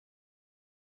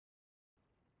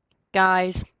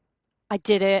Guys, I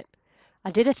did it.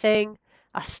 I did a thing.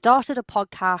 I started a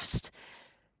podcast.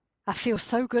 I feel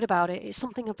so good about it. It's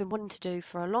something I've been wanting to do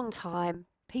for a long time.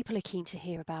 People are keen to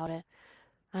hear about it,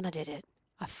 and I did it.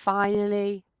 I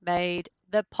finally made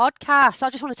the podcast. I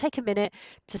just want to take a minute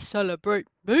to celebrate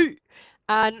me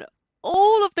and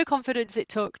all of the confidence it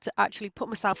took to actually put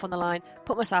myself on the line,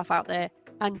 put myself out there,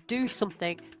 and do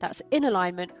something that's in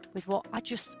alignment with what I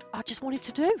just wanted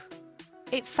to do.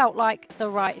 It felt like the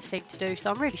right thing to do.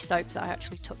 So I'm really stoked that I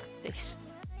actually took this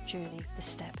journey, this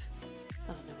step.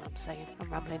 I don't know what I'm saying. I'm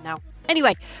rambling now.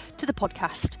 Anyway, to the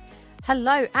podcast.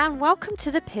 Hello and welcome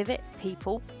to the Pivot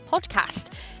People podcast.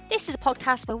 This is a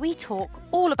podcast where we talk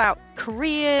all about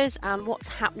careers and what's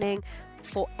happening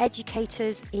for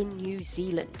educators in New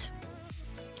Zealand.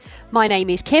 My name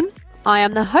is Kim. I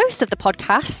am the host of the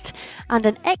podcast and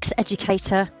an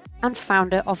ex-educator and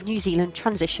founder of New Zealand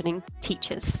Transitioning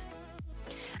Teachers.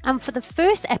 And for the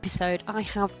first episode, I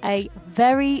have a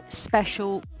very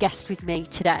special guest with me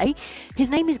today. His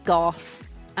name is Garth,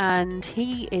 and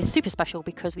he is super special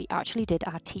because we actually did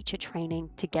our teacher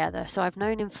training together. So I've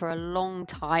known him for a long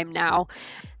time now.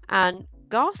 And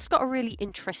Garth's got a really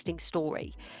interesting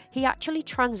story. He actually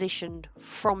transitioned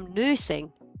from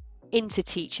nursing into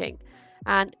teaching.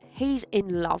 And he's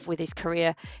in love with his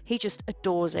career. He just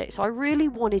adores it. So I really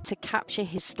wanted to capture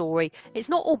his story. It's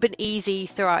not all been easy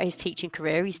throughout his teaching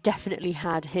career. He's definitely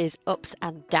had his ups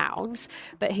and downs.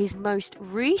 But his most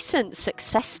recent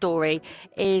success story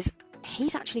is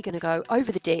he's actually going to go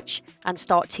over the ditch and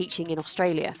start teaching in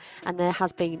Australia. And there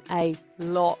has been a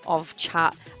lot of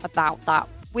chat about that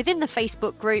within the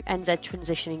Facebook group NZ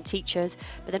Transitioning Teachers,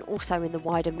 but then also in the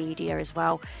wider media as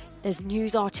well. There's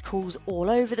news articles all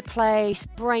over the place,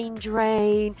 brain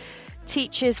drain,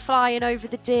 teachers flying over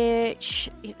the ditch,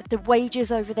 the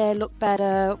wages over there look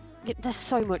better. There's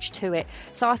so much to it.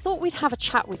 So I thought we'd have a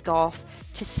chat with Garth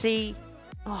to see,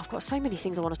 I've got so many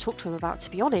things I want to talk to him about,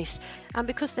 to be honest. And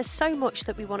because there's so much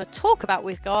that we want to talk about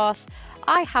with Garth,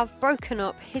 I have broken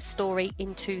up his story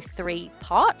into 3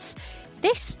 parts.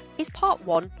 This is part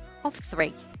 1 of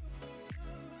 3.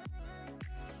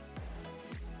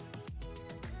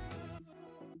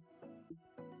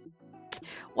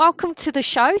 Welcome to the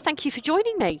show. Thank you for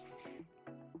joining me.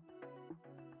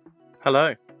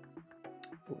 Hello.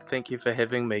 Thank you for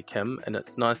having me, Kim, and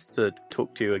it's nice to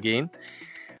talk to you again.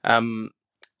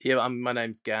 My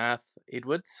name's Garth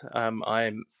Edwards. I'm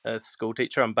a school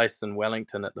teacher. I'm based in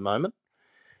Wellington at the moment,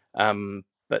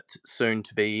 but soon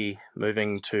to be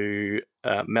moving to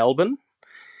Melbourne.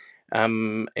 I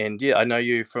know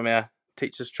you from our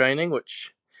teachers training,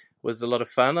 which was a lot of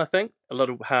fun, I think. A lot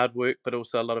of hard work, but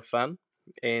also a lot of fun.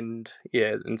 And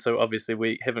so obviously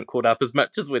we haven't caught up as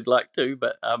much as we'd like to,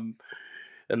 but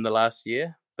in the last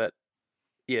year. But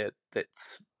yeah,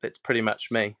 that's pretty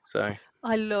much me. So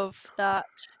I love that.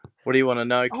 what do you want to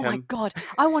know, Oh my Kim? God,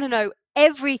 I want to know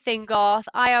everything, Garth.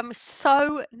 I am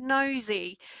so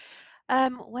nosy.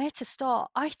 Where to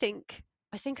start? I think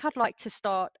I'd like to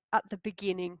start at the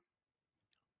beginning.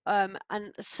 And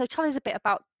so tell us a bit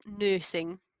about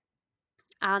nursing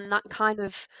and that kind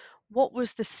of what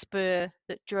was the spur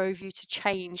that drove you to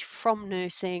change from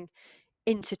nursing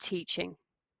into teaching?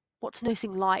 What's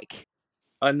nursing like?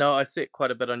 I know I see it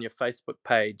quite a bit on your Facebook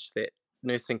page that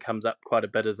nursing comes up quite a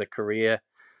bit as a career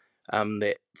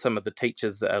that some of the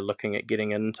teachers are looking at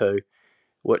getting into,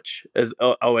 which is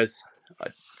always I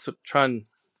sort of try and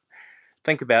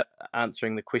think about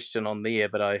answering the question on there,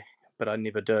 but I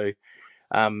never do.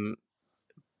 Um,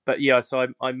 but yeah, so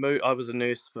I moved. I was a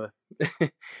nurse for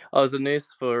I was a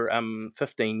nurse for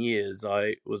 15 years.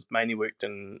 I was mainly worked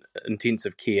in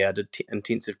intensive care. I did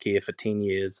intensive care for 10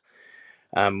 years,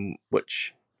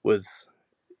 which was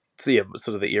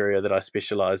sort of the area that I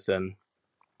specialised in.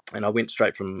 And I went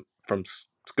straight from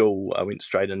school. I went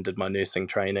straight and did my nursing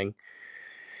training,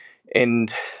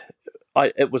 and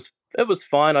it was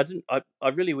fine. I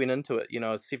really went into it. I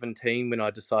was 17 when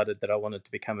I decided that I wanted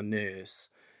to become a nurse,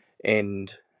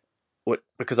 and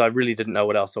because I really didn't know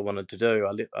what else I wanted to do.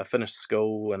 I finished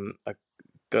school and I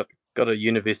got a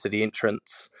university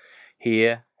entrance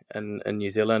here in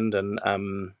New Zealand, and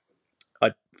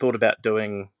I thought about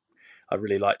doing. I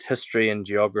really liked history and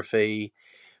geography,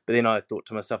 but then I thought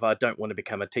to myself, I don't want to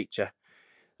become a teacher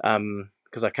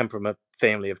because I come from a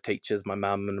family of teachers. My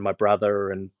mum and my brother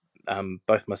and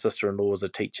both my sister-in-laws are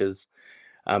teachers,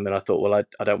 and I thought, well,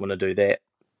 I don't want to do that,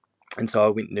 and so I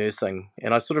went nursing,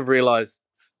 and I sort of realised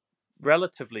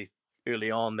relatively early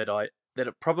on that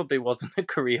it probably wasn't a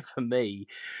career for me,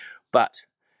 but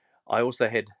I also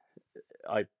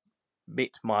I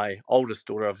met my oldest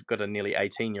daughter. I've got a nearly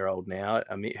 18-year-old now.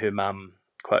 I met her mum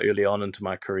quite early on into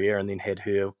my career, and then had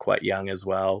her quite young as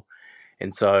well.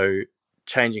 And so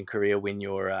changing career when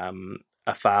you're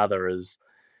a father is,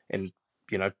 and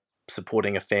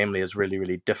supporting a family is really,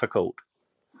 really difficult.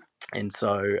 And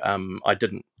so I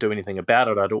didn't do anything about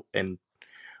it. And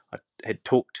I had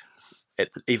talked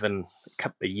even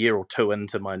a year or two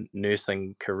into my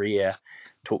nursing career,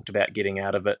 talked about getting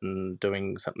out of it and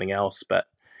doing something else. But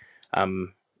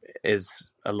as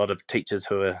a lot of teachers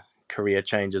who are career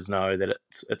changers know, that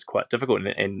it's quite difficult,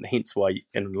 and hence why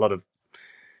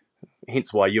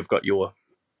you've got your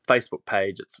Facebook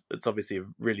page. It's obviously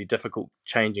really difficult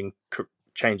changing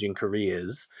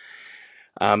careers,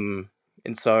 and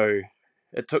so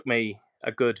it took me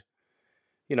a good,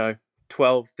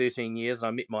 12, 13 years. And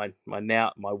I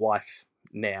met my wife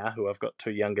now, who I've got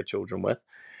two younger children with,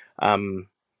 in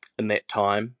that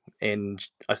time. And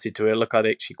I said to her, look, I'd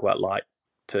actually quite like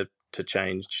to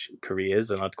change careers,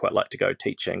 and I'd quite like to go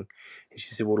teaching. And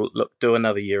she said, well, look, do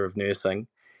another year of nursing,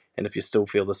 and if you still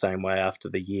feel the same way after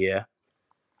the year,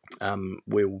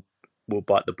 we'll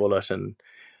bite the bullet, and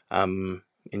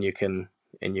you can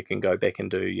go back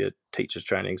and do your teacher's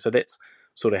training. So that's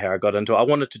sort of how I got into it. I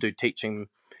wanted to do teaching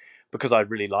because I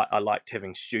liked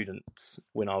having students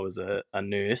when I was a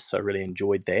nurse. I really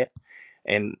enjoyed that,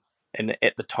 and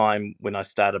at the time when I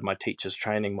started my teacher's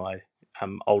training, my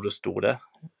oldest daughter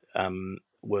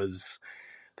was,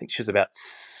 I think she was about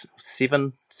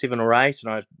seven or eight,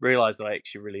 and I realised I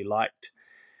actually really liked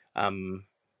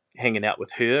hanging out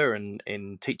with her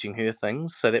and teaching her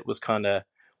things. So that was kind of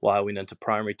why I went into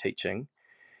primary teaching.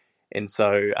 And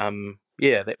so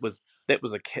that was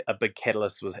a big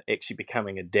catalyst, was actually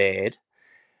becoming a dad,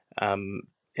 um,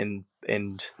 and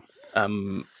and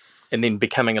um, and then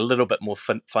becoming a little bit more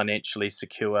financially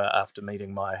secure after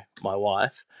meeting my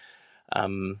wife.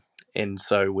 And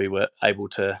so we were able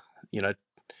to,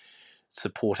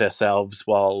 support ourselves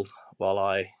while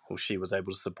she was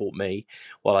able to support me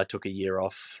while I took a year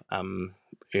off,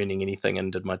 earning anything,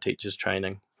 and did my teacher's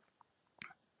training.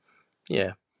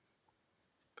 Yeah.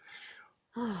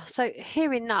 Oh, so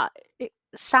hearing that, it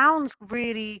sounds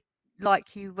really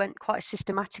like you went quite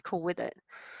systematical with it.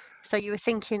 So you were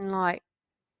thinking like,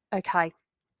 okay,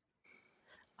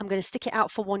 I'm going to stick it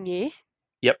out for 1 year,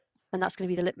 Yep. and that's going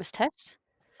to be the litmus test.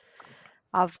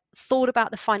 I've thought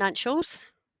about the financials,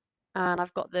 and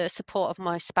I've got the support of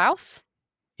my spouse,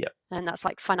 Yep. and that's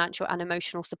like financial and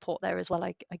emotional support there as well,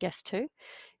 I guess too.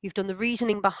 You've done the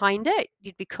reasoning behind it.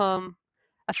 You'd become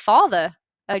a father,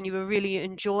 and you were really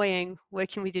enjoying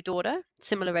working with your daughter,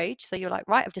 similar age. So you're like,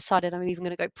 right, I've decided I'm even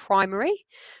going to go primary.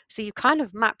 So you kind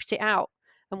of mapped it out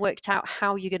and worked out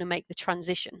how you're going to make the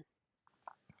transition.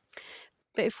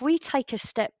 But if we take a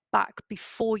step back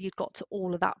before you'd got to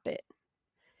all of that bit,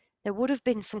 there would have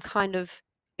been some kind of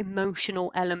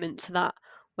emotional element to that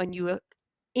when you were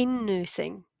in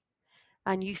nursing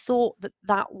and you thought that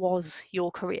that was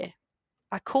your career.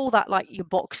 I call that like your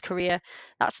box career.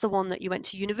 That's the one that you went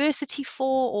to university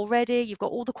for already. You've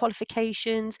got all the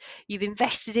qualifications, you've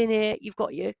invested in it, you've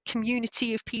got your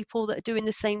community of people that are doing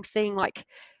the same thing. Like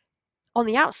on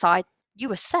the outside, you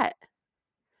were set.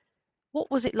 What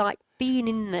was it like being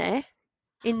in there,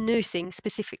 in nursing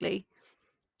specifically,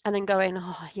 and then going,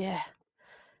 oh, yeah,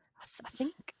 I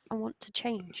think I want to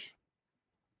change?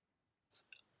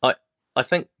 I I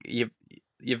think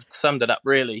you've summed it up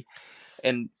really,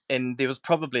 and there was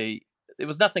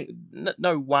nothing,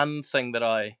 no one thing that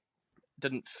I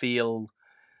didn't feel.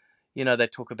 They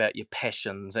talk about your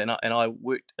passions, and I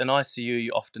worked in ICU.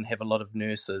 You often have a lot of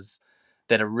nurses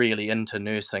that are really into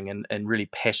nursing and really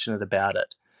passionate about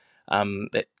it.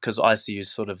 That because ICU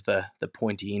is sort of the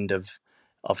pointy end of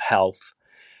health,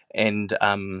 and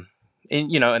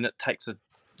it takes a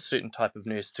certain type of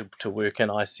nurse to work in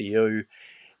ICU.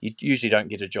 You usually don't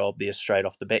get a job there straight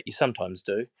off the bat. You sometimes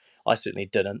do. I certainly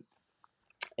didn't,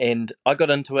 and I got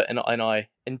into it, and I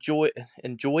enjoyed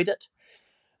it.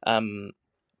 Um,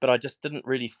 but I just didn't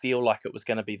really feel like it was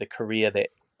going to be the career that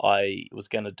I was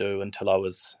going to do until I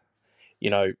was,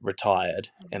 retired.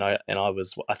 And I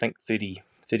was, I think,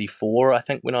 34. I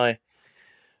think when I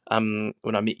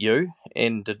met you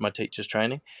and did my teacher's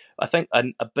training. I think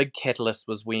a big catalyst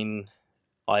was when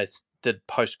I did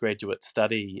postgraduate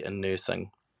study in nursing,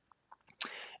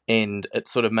 and it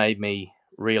sort of made me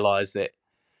realize that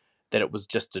it was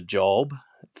just a job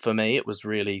for me. It was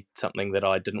really something that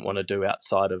I didn't want to do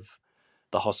outside of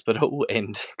the hospital,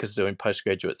 and because doing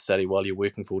postgraduate study while you're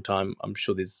working full time, I'm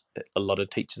sure there's a lot of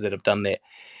teachers that have done that,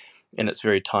 and it's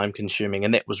very time consuming.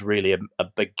 And that was really a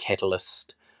big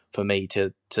catalyst for me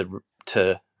to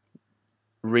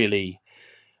really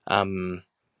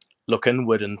look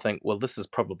inward and think, well, this is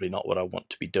probably not what I want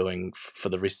to be doing for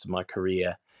the rest of my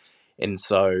career. And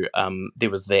so there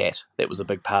was that. That was a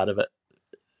big part of it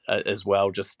as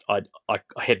well. Just I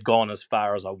had gone as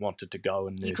far as I wanted to go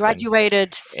in You nursing,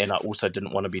 graduated. and I also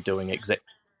didn't want to be doing exact.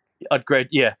 I'd grad,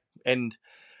 yeah, and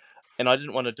I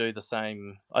didn't want to do the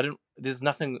same. I didn't. There's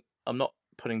nothing. I'm not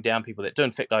putting down people that do.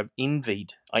 In fact, I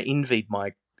envied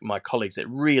my colleagues that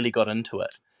really got into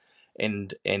it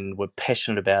and were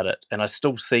passionate about it, and I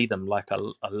still see them. Like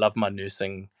I love my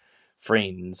nursing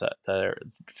friends. They're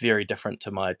very different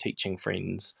to my teaching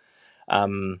friends.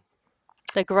 Um,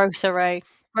 The gross array,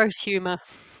 gross humour.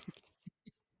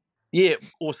 yeah,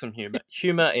 awesome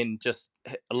humor, and just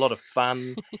a lot of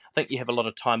fun. I think you have a lot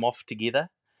of time off together,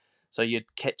 so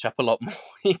you'd catch up a lot more.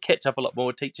 You catch up a lot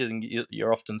more teachers, and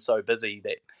you're often so busy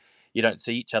that you don't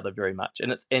see each other very much.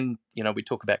 And we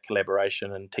talk about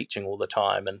collaboration and teaching all the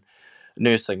time, and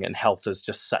nursing and health is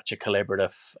just such a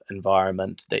collaborative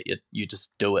environment that you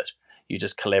just do it. You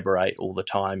just collaborate all the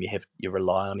time. You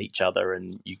rely on each other,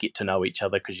 and you get to know each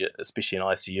other because, especially in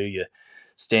ICU, you're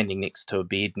standing next to a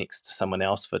bed next to someone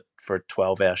else for a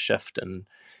 12-hour shift, and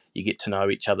you get to know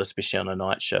each other, especially on a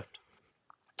night shift.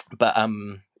 But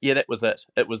yeah, that was it.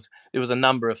 There was a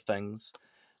number of things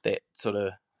that sort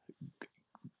of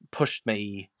pushed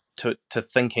me to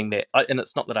thinking that, and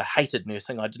it's not that I hated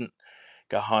nursing. I didn't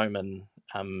go home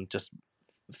and just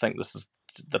think this is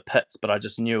the pits, but I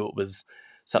just knew it was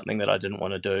something that I didn't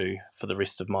want to do for the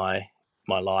rest of my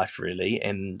life, really,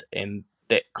 and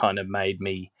that kind of made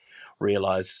me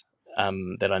realize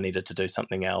that I needed to do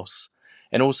something else.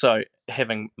 And also,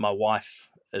 having my wife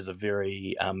is a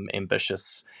very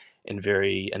ambitious and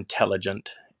very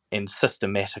intelligent and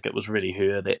systematic. It was really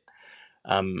her that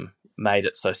made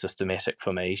it so systematic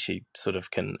for me. She sort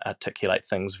of can articulate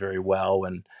things very well,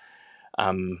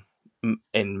 um,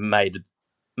 and made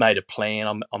a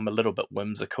plan. I'm a little bit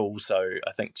whimsical, so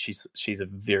I think she's a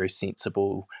very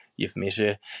sensible. You've met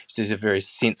her. She's a very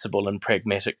sensible and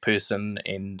pragmatic person,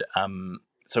 and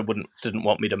so didn't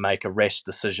want me to make a rash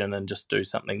decision and just do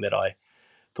something that I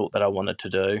thought that I wanted to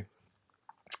do.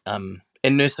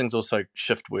 And nursing's also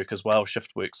shift work as well.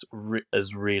 Shift works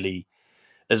is really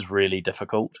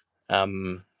difficult,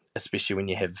 especially when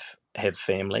you have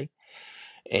family.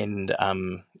 And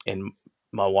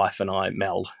my wife and I,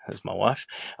 Mel is my wife,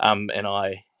 and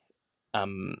I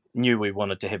knew we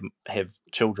wanted to have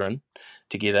children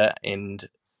together, and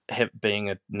being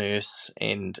a nurse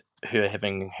and her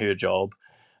having her job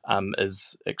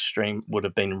is extreme would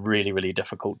have been really really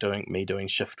difficult doing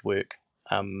shift work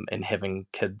and having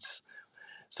kids.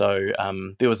 So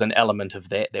there was an element of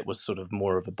that was sort of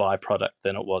more of a byproduct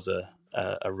than it was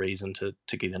a reason to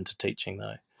get into teaching,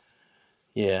 though.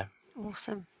 Yeah.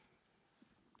 Awesome.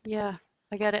 Yeah,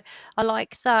 I get it. I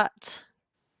like that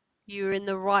you're in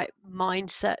the right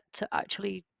mindset to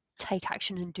actually take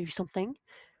action and do something.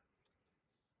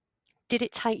 Did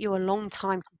it take you a long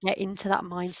time to get into that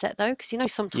mindset though?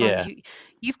 Because sometimes Yeah.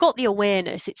 you've got the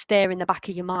awareness, it's there in the back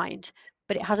of your mind,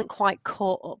 but it hasn't quite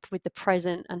caught up with the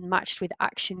present and matched with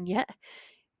action yet.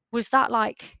 Was that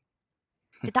like,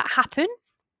 did that happen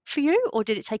for you, or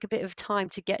did it take a bit of time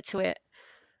to get to it?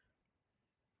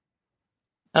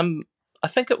 Um, I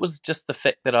think it was just the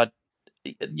fact that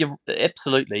you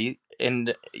absolutely,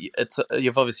 and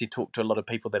you've obviously talked to a lot of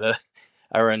people that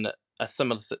are in a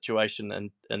similar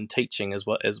situation in teaching as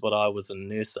what I was in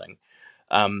nursing.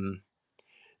 Um,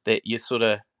 that you sort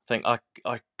of think I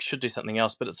should do something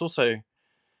else, but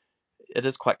it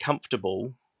is quite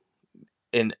comfortable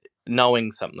in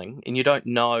knowing something, and you don't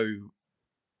know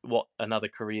what another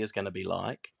career is going to be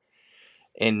like,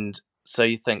 and so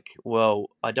you think, well,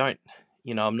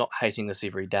 I'm not hating this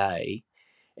every day,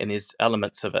 and there's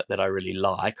elements of it that I really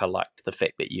like. I liked the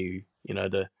fact that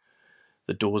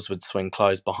the doors would swing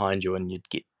closed behind you, and you'd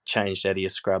get changed out of your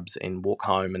scrubs and walk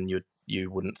home, and you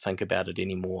wouldn't think about it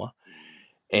anymore.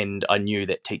 And I knew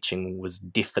that teaching was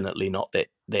definitely not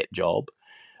that job.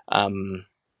 Um,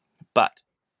 but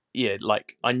yeah,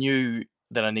 like I knew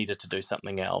that I needed to do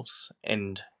something else,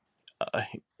 uh,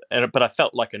 but I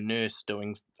felt like a nurse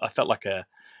doing. I felt like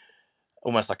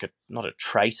almost like a not a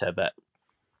traitor, but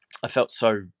I felt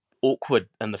so awkward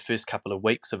in the first couple of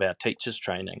weeks of our teachers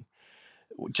training.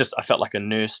 Just I felt like a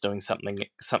nurse doing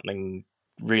something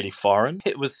really foreign.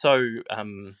 It was so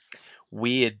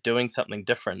weird doing something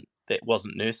different that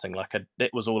wasn't nursing.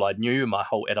 That was all I knew my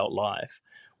whole adult life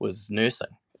was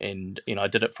nursing. And I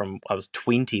did it from I was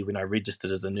 20 when I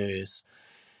registered as a nurse,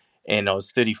 and I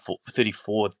was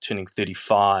 34 turning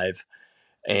 35,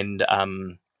 and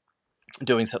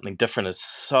doing something different is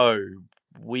so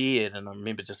weird. And I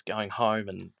remember just going home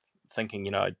and thinking,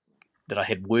 that I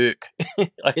had work.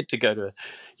 I had to go to,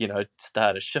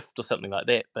 start a shift or something like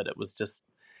that. But it was just,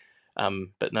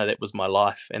 but no, that was my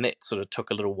life, and that sort of took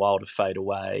a little while to fade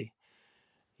away.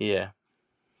 Yeah,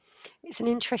 It's an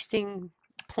interesting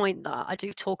point that I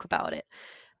do talk about it.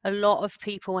 A lot of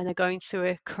people, when they're going through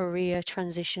a career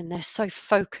transition, they're so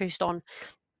focused on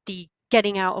the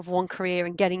getting out of one career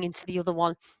and getting into the other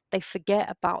one, they forget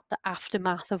about the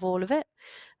aftermath of all of it.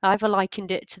 I've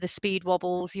likened it to the speed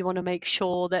wobbles. You want to make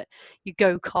sure that your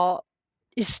go-kart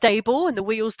is stable and the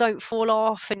wheels don't fall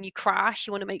off and you crash.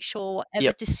 You want to make sure whatever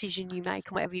yep, decision you make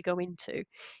and whatever you go into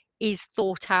is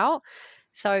thought out.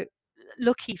 So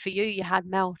lucky for you, you had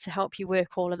Mel to help you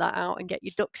work all of that out and get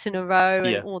your ducks in a row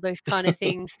and yeah, all those kind of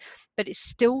things. But it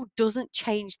still doesn't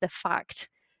change the fact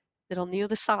that on the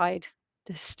other side,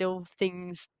 there's still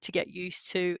things to get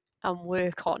used to and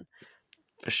work on.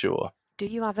 for sure. Do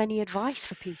you have any advice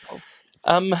for people?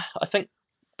 I think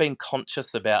being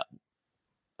conscious about,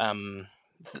 um,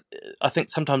 I think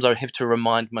sometimes I have to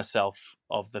remind myself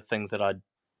of the things that I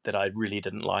really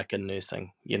didn't like in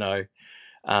nursing.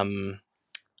 Um,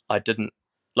 I didn't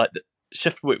like the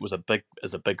shift work was a big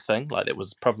thing. Like that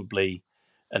was probably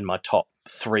in my top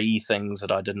three things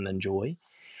that I didn't enjoy.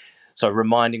 So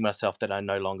reminding myself that I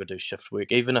no longer do shift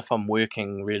work, even if I'm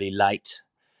working really late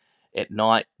at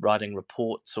night, writing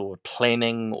reports or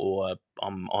planning, or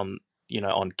I'm on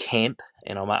camp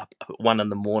and I'm up at 1 in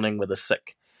the morning with a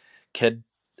sick kid.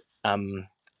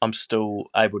 I'm still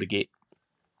able to get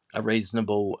a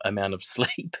reasonable amount of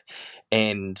sleep,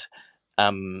 and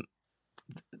um,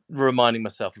 reminding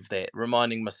myself of that,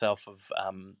 reminding myself of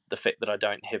the fact that I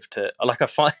don't have to. Like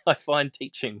I find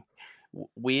teaching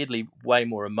weirdly way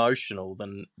more emotional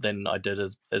than I did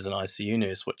as an ICU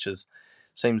nurse, which is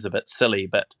seems a bit silly,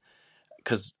 but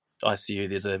because ICU,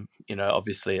 there's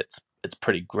obviously it's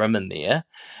pretty grim in there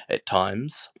at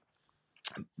times,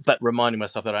 but reminding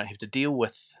myself that I don't have to deal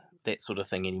with that sort of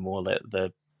thing anymore.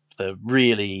 The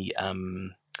really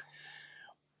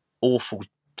awful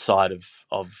side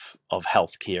of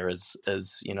healthcare is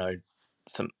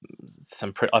some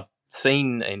I've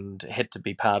seen and had to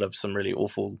be part of some really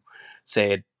awful,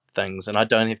 sad things, and I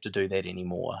don't have to do that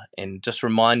anymore. And just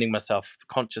reminding myself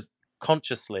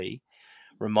consciously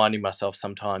reminding myself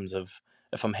sometimes of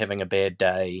if I'm having a bad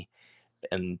day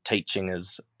and teaching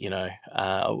is,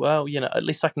 well, at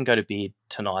least I can go to bed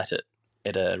tonight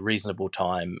at a reasonable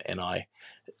time, and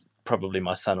probably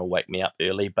my son will wake me up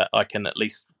early, but I can at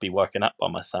least be woken up by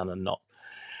my son and not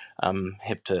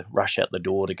have to rush out the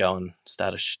door to go and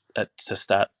start at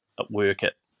work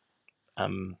at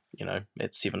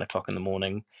 7 o'clock in the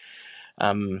morning.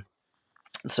 Um,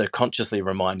 so consciously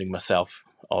reminding myself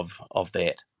of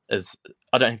that is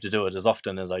I don't have to do it as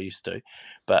often as I used to,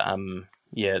 but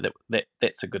yeah,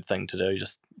 that's a good thing to do.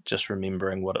 Just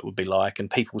remembering what it would be like,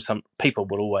 and some people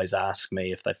would always ask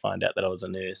me if they find out that I was a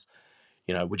nurse,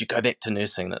 would you go back to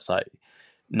nursing? And it's like,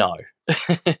 no,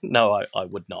 no, I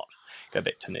would not go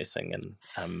back to nursing, and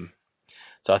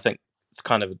so I think it's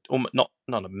kind of not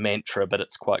a mantra, but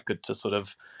it's quite good to sort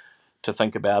of to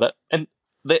think about it, and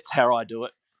that's how I do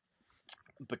it,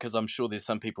 because I'm sure there's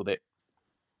some people that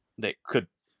could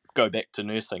go back to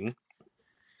nursing,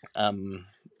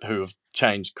 who have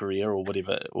changed career or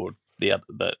whatever, or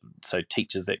so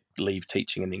teachers that leave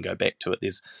teaching and then go back to it.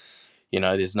 There's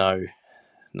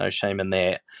no shame in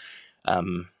that.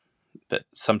 But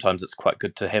sometimes it's quite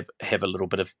good to have a little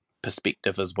bit of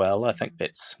perspective as well. I think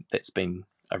that's been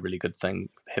a really good thing,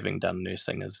 having done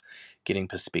nursing, is getting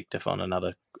perspective on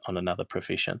another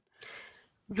profession.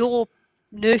 Your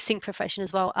nursing profession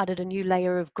as well added a new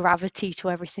layer of gravity to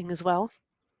everything as well.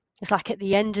 It's like at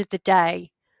the end of the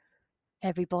day,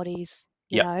 everybody's,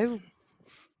 Yeah, I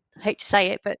hate to say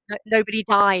it, but nobody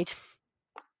died.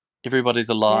 everybody's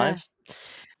Yeah. alive.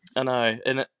 I know,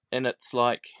 and it's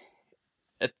like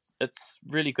it's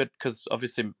really good because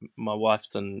obviously my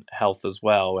wife's in health as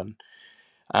well, and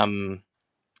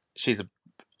she's a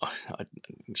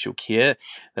she'll care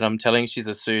that I'm telling she's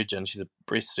a surgeon, she's a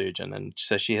breast surgeon, and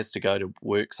so she has to go to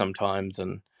work sometimes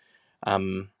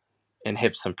um, and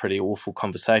have some pretty awful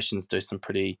conversations, do some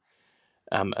pretty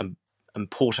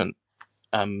important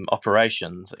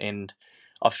operations. And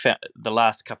I've found the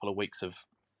last couple of weeks of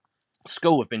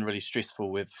school have been really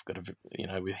stressful. We've got you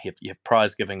have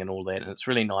prize giving and all that, and it's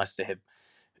really nice to have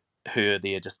her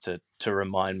there just to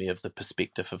remind me of the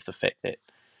perspective of the fact that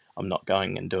I'm not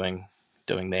going and doing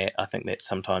that. I think that's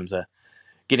sometimes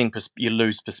you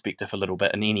lose perspective a little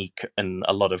bit in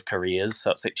a lot of careers.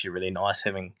 So it's actually really nice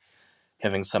having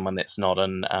someone that's not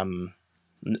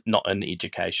in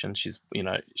education.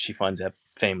 She finds our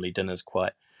family dinners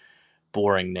quite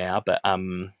boring now, but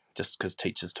just because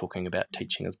teachers talking about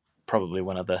teaching is probably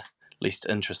one of the least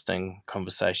interesting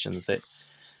conversations that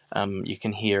you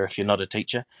can hear if you're not a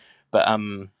teacher. But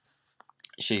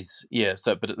she's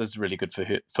so. But it is really good for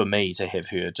her, for me, to have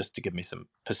her, just to give me some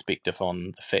perspective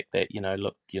on the fact that,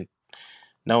 look,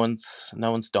 no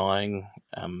one's dying,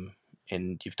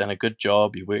 and you've done a good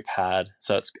job. You work hard,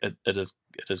 so it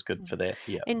is good for that.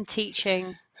 Yeah. In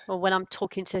teaching, or when I'm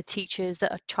talking to teachers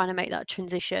that are trying to make that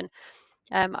transition,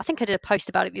 I think I did a post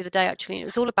about it the other day actually, and it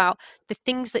was all about the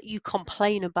things that you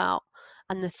complain about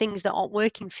and the things that aren't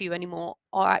working for you anymore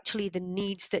are actually the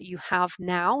needs that you have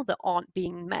now that aren't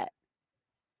being met.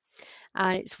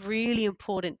 And it's really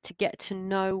important to get to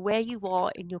know where you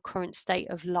are in your current state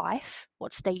of life,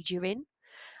 what stage you're in,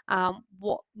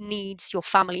 what needs your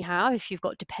family have if you've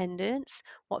got dependents,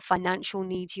 what financial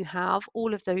needs you have,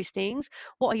 all of those things.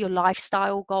 What are your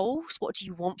lifestyle goals? What do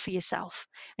you want for yourself?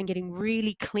 And getting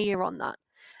really clear on that.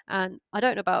 And I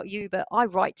don't know about you, but I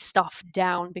write stuff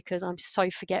down because I'm so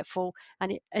forgetful.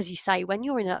 And as you say, when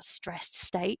you're in that stressed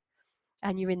state,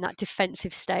 and you're in that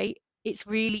defensive state, it's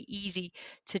really easy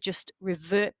to just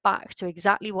revert back to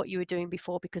exactly what you were doing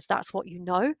before because that's what you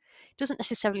know. It doesn't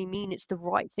necessarily mean it's the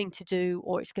right thing to do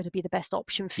or it's going to be the best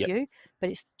option for Yep. you, but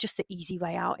it's just the easy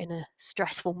way out in a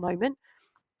stressful moment.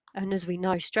 And as we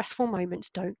know, stressful moments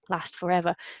don't last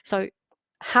forever. So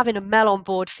having a Mel on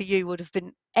board for you would have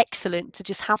been excellent, to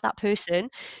just have that person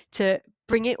to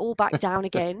bring it all back down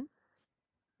again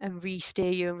and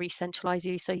re-steer you and re-centralize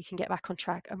you so you can get back on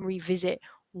track and revisit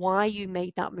why you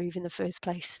made that move in the first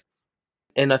place.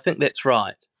 And I think that's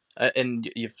right. And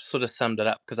you've sort of summed it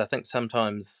up, because I think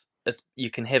sometimes you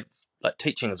can have, like,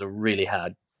 teaching is a really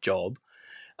hard job,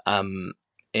 um,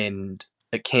 and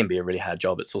it can be a really hard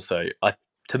job. It's also,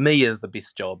 to me, is the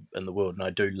best job in the world, and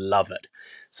I do love it.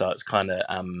 So it's kind of,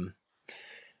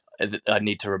 I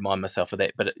need to remind myself of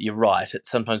that. But you're right. It's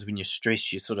sometimes when you're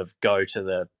stressed, you sort of go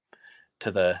to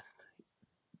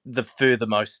the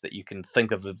furthermost that you can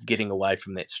think of getting away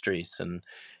from that stress, and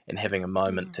having a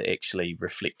moment Mm. to actually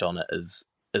reflect on it is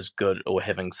good. Or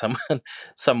having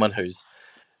someone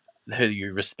who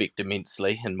you respect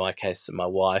immensely, in my case my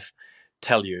wife,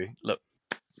 tell you, look,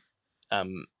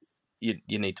 um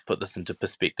you need to put this into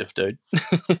perspective, dude.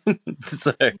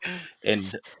 So, Yeah.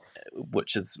 and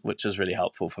which is really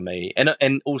helpful for me,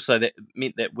 and also that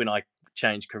meant that when I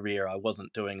changed career, I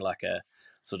wasn't doing like a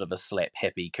sort of a slap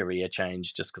happy career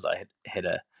change just because I had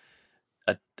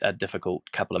a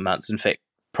difficult couple of months. In fact,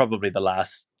 probably the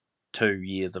last 2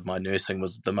 years of my nursing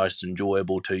was the most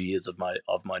enjoyable 2 years of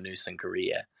my nursing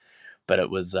career. But it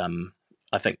was,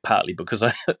 I think, partly because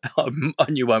I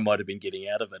knew I might have been getting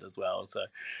out of it as well. So,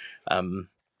 um,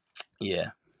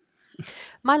 yeah.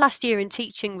 My last year in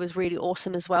teaching was really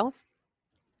awesome as well.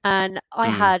 And I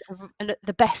Mm. had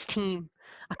the best team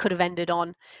I could have ended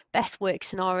on. Best work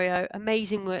scenario,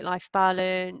 amazing work-life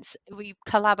balance. We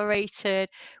collaborated.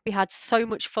 We had so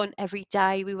much fun every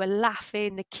day. We were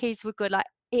laughing. The kids were good. Like,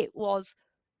 it was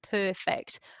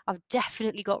perfect. I've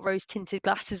definitely got rose-tinted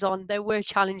glasses on. There were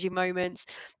challenging moments,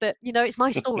 but it's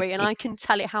my story and I can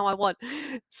tell it how I want.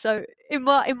 So in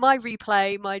my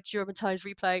replay, my dramatized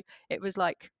replay, it was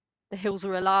like the hills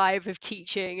were alive of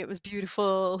teaching. It was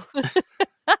beautiful.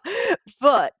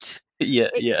 But Yeah,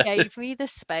 it yeah. gave me the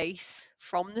space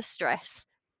from the stress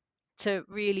to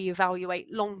really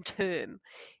evaluate long term.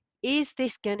 Is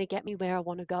this going to get me where I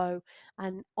want to go?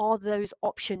 And are those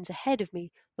options ahead of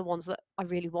me the ones that I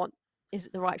really want? Is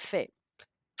it the right fit?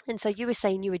 And so you were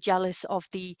saying you were jealous of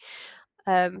the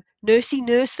nursey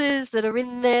nurses that are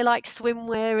in there like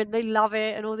swimwear and they love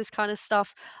it and all this kind of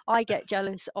stuff. I get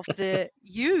jealous of the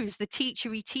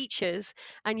teachery teachers.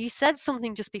 And you said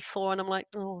something just before, and I'm like,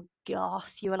 oh,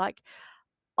 Garth, you were like,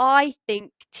 I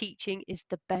think teaching is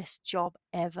the best job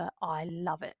ever. I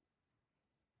love it.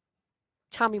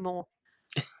 Tell me more.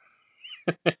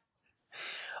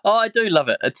 Oh, I do love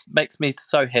it. It makes me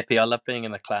so happy. I love being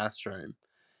in the classroom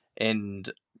and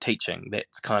teaching.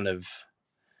 That's kind of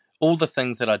all the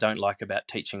things that I don't like about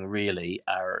teaching really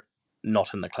are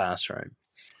not in the classroom.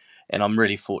 And I'm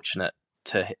really fortunate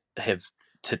to have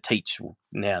to teach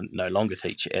now, no longer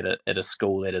teach at a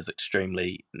school that is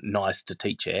extremely nice to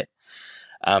teach at.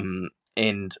 And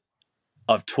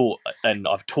I've taught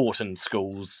in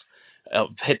schools.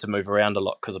 I've had to move around a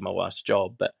lot because of my wife's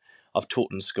job, but I've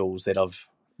taught in schools that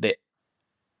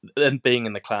and being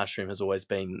in the classroom has always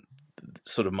been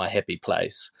sort of my happy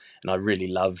place, and I really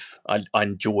love. I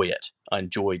enjoy it. I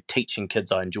enjoy teaching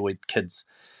kids. I enjoy kids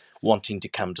wanting to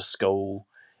come to school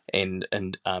and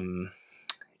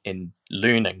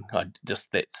learning. I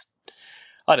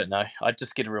don't know. I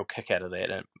just get a real kick out of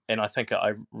that, and I think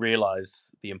I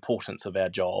realise the importance of our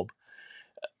job.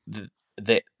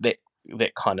 That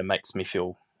that kind of makes me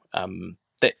feel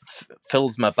that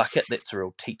fills my bucket. That's a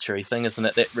real teachery thing, isn't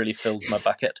it? That really fills my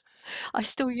bucket. I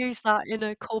still use that in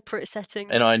a corporate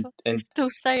setting. And I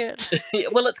still say it.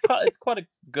 well, it's quite a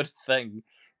good thing,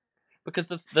 because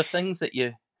the things that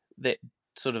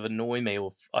sort of annoy me,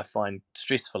 or I find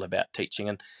stressful about teaching,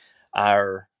 and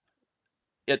are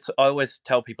I always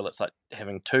tell people it's like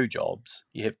having two jobs.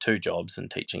 You have two jobs in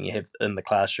teaching. You have in the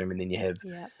classroom, and then you have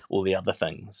Yep. all the other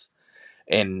things.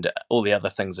 And all the other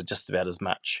things are just about as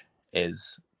much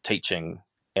as teaching.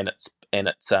 And it's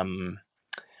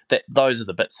that those are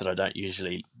the bits that I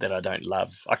don't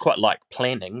love. I quite like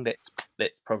planning.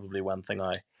 That's probably one thing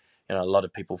a lot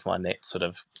of people find that sort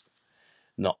of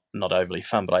not overly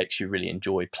fun, but I actually really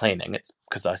enjoy planning. It's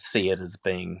because I see it as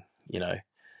being,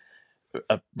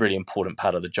 a really important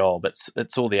part of the job.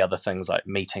 It's all the other things like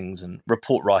meetings and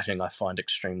report writing I find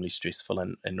extremely stressful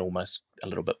and almost a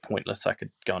little bit pointless. I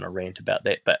could go on a rant about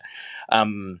that, but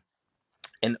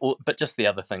but just the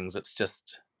other things, it's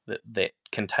just that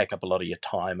can take up a lot of your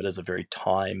time. It is a very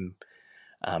time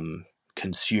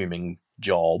consuming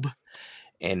job,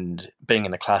 and being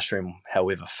in a classroom,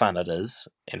 however fun it is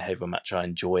and however much I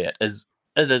enjoy it, is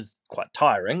quite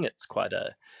tiring. It's quite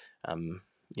a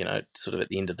sort of at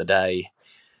the end of the day,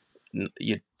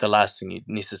 the last thing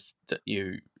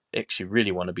you actually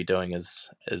really want to be doing is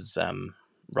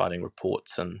writing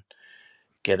reports and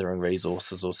gathering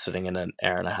resources, or sitting in an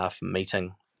hour and a half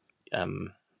meeting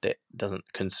that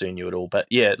doesn't concern you at all. But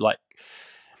yeah, like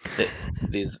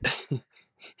there's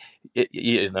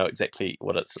you know exactly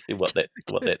what that's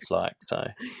like. So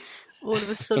All of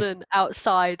a sudden,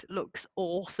 outside looks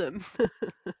awesome.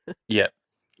 yeah,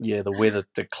 the weather,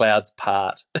 the clouds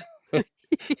part,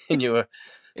 and you were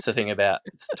talking about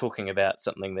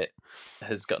something that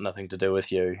has got nothing to do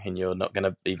with you, and you're not going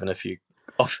to, even if you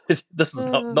offered. This is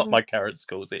not my current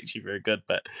school. It's actually very good,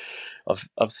 but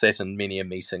I've sat in many a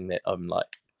meeting that I'm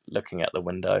like looking out the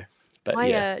window. But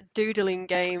My doodling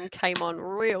game came on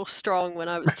real strong when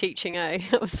I was teaching. I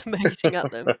was amazing at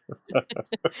them.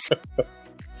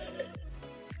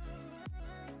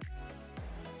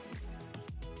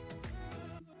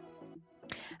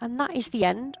 And that is the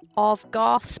end of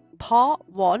Garth's part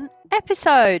 1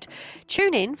 episode.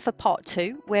 Tune in for part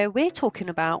 2, where we're talking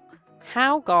about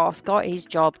how Garth got his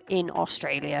job in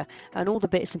Australia and all the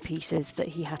bits and pieces that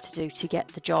he had to do to get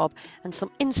the job, and some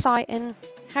insight in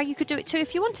how you could do it too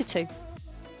if you wanted to.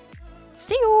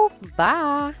 See you!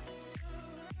 Bye!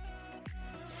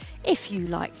 If you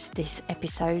liked this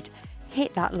episode,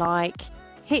 hit that like,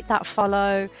 hit that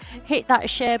follow, hit that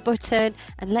share button,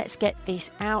 and let's get this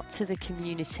out to the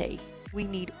community. We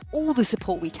need all the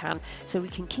support we can so we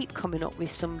can keep coming up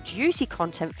with some juicy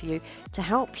content for you to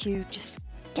help you just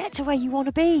get to where you want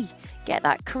to be. Get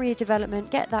that career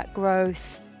development, get that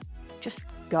growth. Just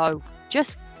go.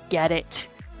 Just get it.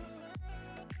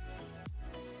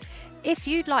 If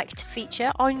you'd like to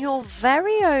feature on your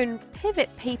very own Pivot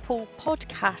People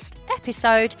podcast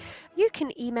episode, you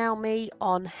can email me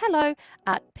on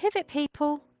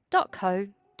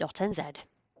hello@pivotpeople.co.nz.